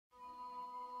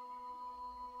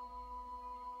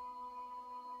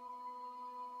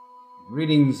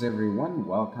Greetings everyone,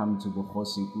 welcome to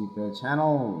Bogosi Kupe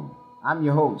channel. I'm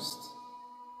your host,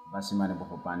 Basimane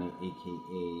Bohopane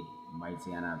aka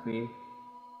Mighty Anape.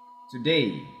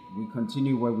 Today, we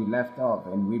continue where we left off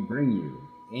and we bring you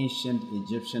Ancient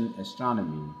Egyptian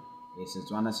Astronomy, a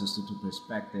Setswana Institute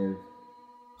perspective,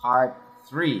 part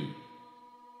 3.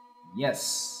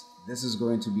 Yes, this is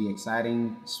going to be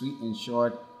exciting, sweet and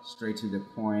short, straight to the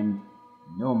point,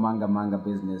 no manga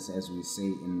business as we say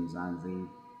in Zanzi.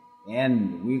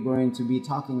 And we're going to be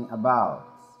talking about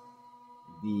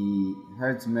the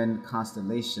herdsman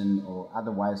constellation, or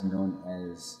otherwise known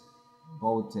as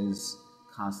Boötes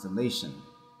constellation.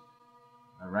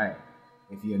 All right,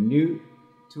 if you're new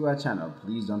to our channel,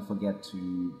 please don't forget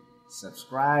to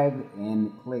subscribe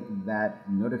and click that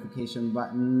notification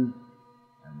button.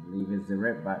 I believe it's the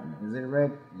red button. Is it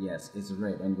red? Yes, it's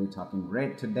red, and we're talking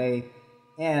red today.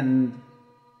 And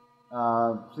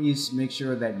please make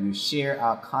sure that you share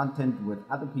our content with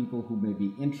other people who may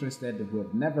be interested, who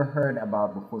have never heard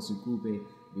about Bogosi Kupe,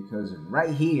 because right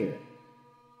here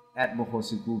at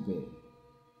Bogosi Kupe,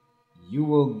 you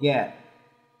will get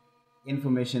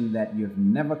information that you've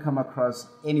never come across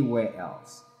anywhere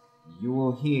else. You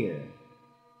will hear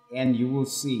and you will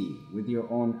see with your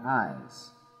own eyes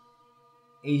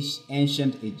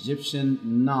ancient Egyptian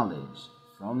knowledge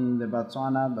from the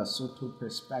Botswana Basotho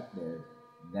perspective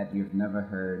that you've never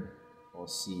heard or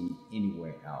seen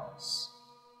anywhere else.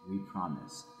 We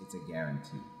promise, it's a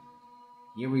guarantee.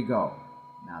 Here we go.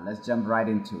 Now let's jump right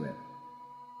into it.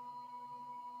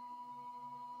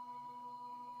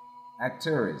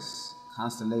 Arcturus,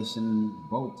 constellation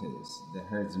Boötes, the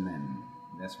herdsman.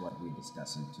 That's what we're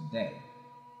discussing today.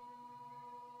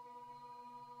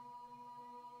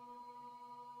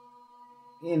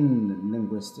 In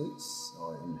linguistics,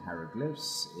 or in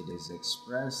hieroglyphs, it is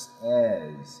expressed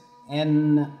as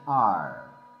NR,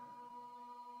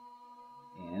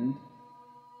 and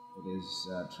it is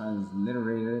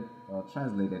transliterated or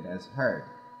translated as herd,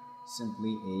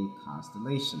 simply a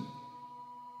constellation.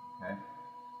 Okay,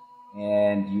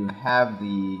 and you have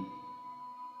the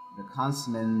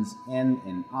consonants N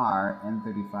and R,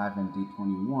 N35 and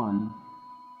D21,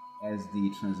 as the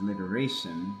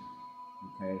transliteration.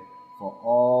 Okay, for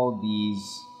all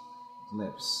these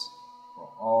glyphs, for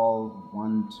all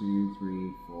 1, 2,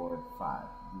 3, 4, 5.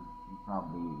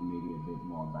 Probably maybe a bit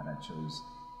more, but I chose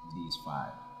these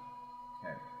 5.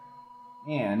 Okay.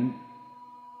 And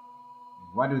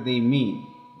what do they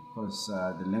mean? Of course,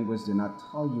 the linguists do not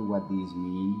tell you what these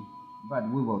mean, but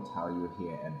we will tell you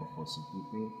here at Bogosi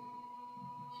Kupe.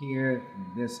 Here,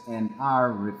 this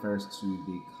NR refers to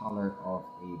the color of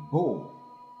a bull,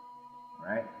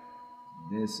 right?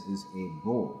 This is a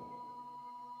bull.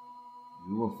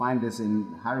 You will find this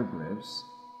in hieroglyphs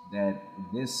that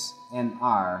this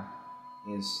NR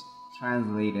is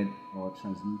translated or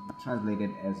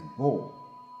translated as bull,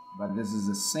 but this is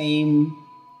the same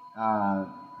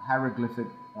hieroglyphic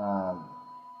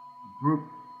group,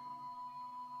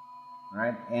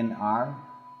 right? NR.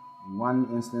 One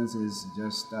instance is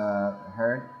just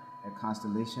herd, a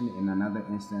constellation. In another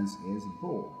instance is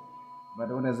bull. But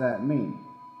what does that mean?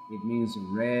 It means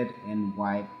red and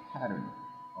white pattern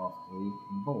of a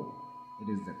bull. It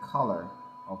is the color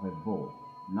of a bull,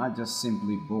 not just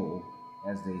simply bull,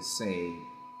 as they say,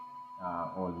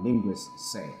 or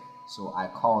linguists say. So I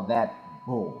call that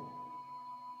bull,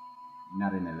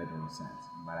 not in a literal sense,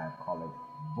 but I call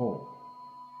it bull.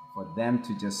 For them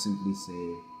to just simply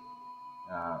say,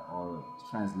 or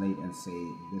translate and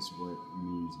say this word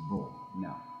means bull.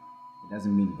 No, it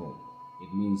doesn't mean bull.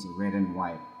 It means red and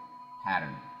white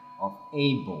pattern of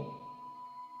a bull.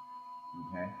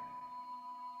 Okay,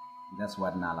 that's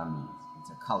what Nala means.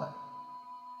 It's a color.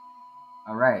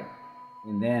 All right,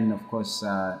 and then of course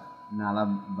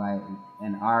Nala by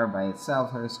NR by itself,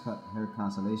 her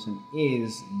constellation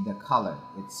is the color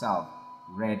itself,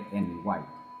 red and white.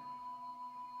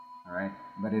 All right,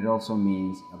 but it also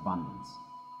means abundance.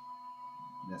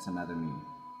 That's another meaning.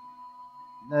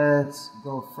 Let's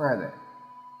go further.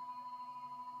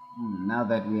 Now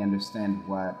that we understand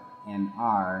what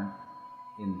NR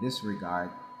in this regard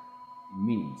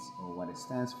means, or what it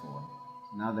stands for,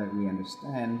 now that we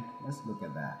understand, let's look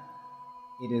at that.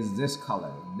 It is this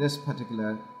color, this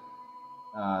particular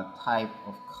type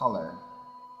of color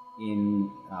in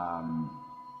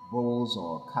bulls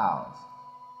or cows,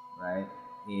 right?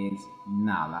 Is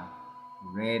Nala,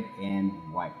 red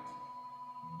and white.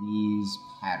 These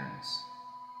patterns,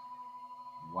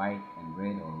 white and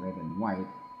red, or red and white,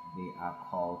 they are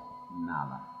called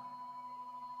Nala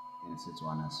in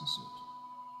Setswana Sesotho.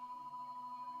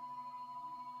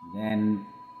 Then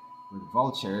with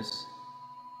vultures,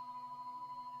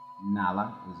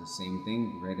 Nala is the same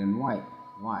thing, red and white.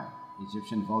 Why?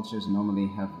 Egyptian vultures normally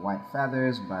have white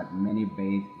feathers, but many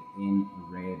bathe in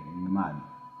red mud.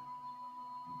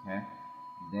 Okay,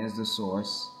 there's the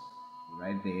source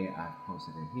right there. I've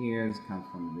posted it here. This comes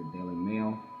from the Daily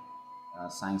Mail,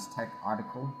 Science Tech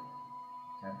article.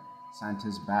 Okay,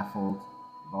 scientists baffled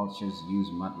vultures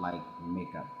use mud like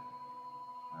makeup.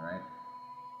 All right,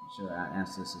 I'm sure our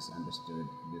ancestors understood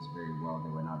this very well.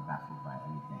 They were not baffled by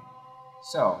anything.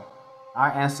 So,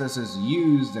 our ancestors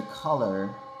used the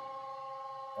color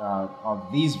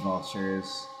of these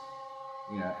vultures,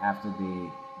 after they,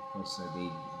 of course,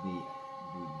 they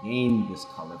gained this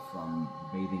color from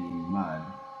bathing in mud,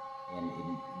 and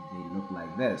they look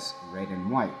like this, red and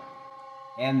white.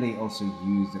 And they also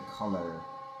used the color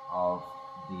of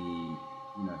the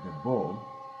bull,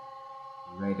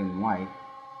 red and white,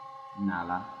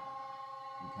 Nala,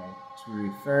 okay, to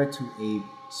refer to a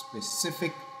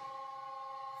specific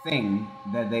thing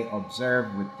that they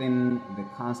observe within the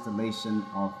constellation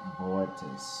of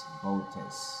Boötes.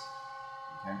 Boötes.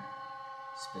 Okay?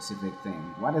 Specific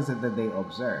thing. What is it that they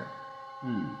observe?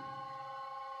 Wonder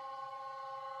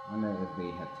if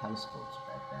they had telescopes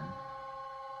back then.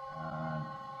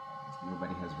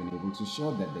 Nobody has been able to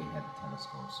show that they had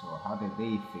telescopes. So how did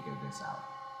they figure this out?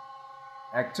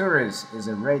 Arcturus is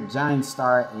a red giant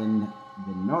star in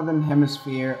the northern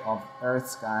hemisphere of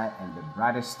Earth's sky and the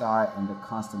brightest star in the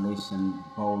constellation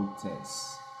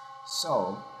Boötes.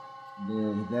 So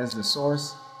there's the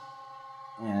source,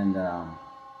 and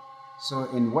so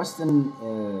in Western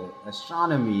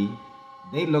astronomy,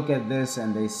 they look at this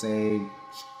and they say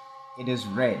it is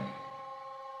red,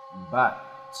 but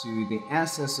to the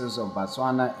ancestors of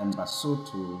Botswana and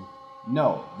Basotho,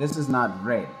 no, this is not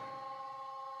red.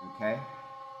 Okay,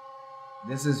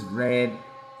 this is red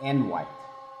and white.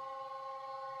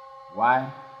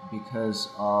 Why? Because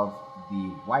of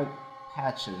the white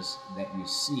patches that you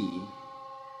see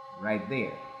right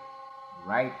there.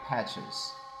 Right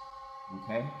patches.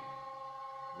 Okay?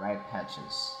 Right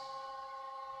patches.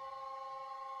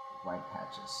 White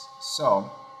patches. So,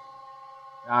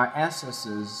 our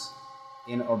ancestors,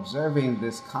 in observing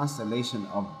this constellation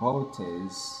of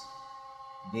Boötes,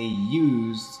 they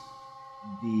used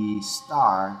the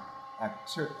star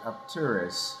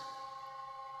Arcturus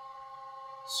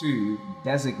to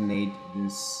designate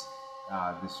this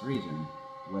region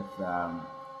with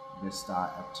the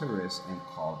star Arturus and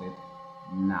called it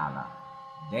Nala.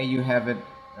 There you have it,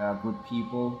 good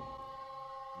people.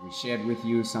 We shared with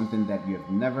you something that you have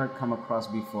never come across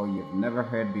before, you have never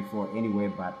heard before anywhere,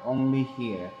 but only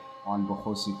here on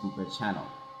Bogosi Kupe channel.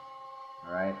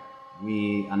 All right,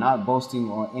 we are not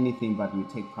boasting or anything, but we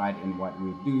take pride in what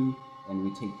we do, and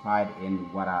we take pride in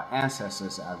what our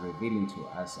ancestors are revealing to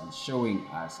us and showing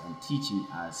us and teaching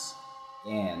us,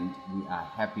 and we are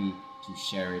happy to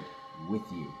share it with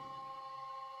you.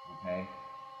 Okay,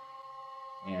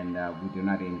 and we do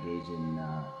not engage in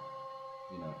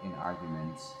in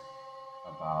arguments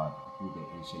about who the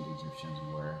ancient Egyptians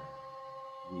were.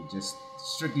 We just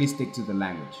strictly stick to the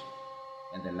language,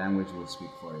 and the language will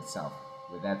speak for itself.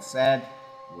 With that said,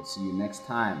 we'll see you next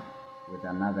time with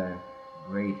another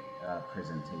great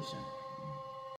presentation.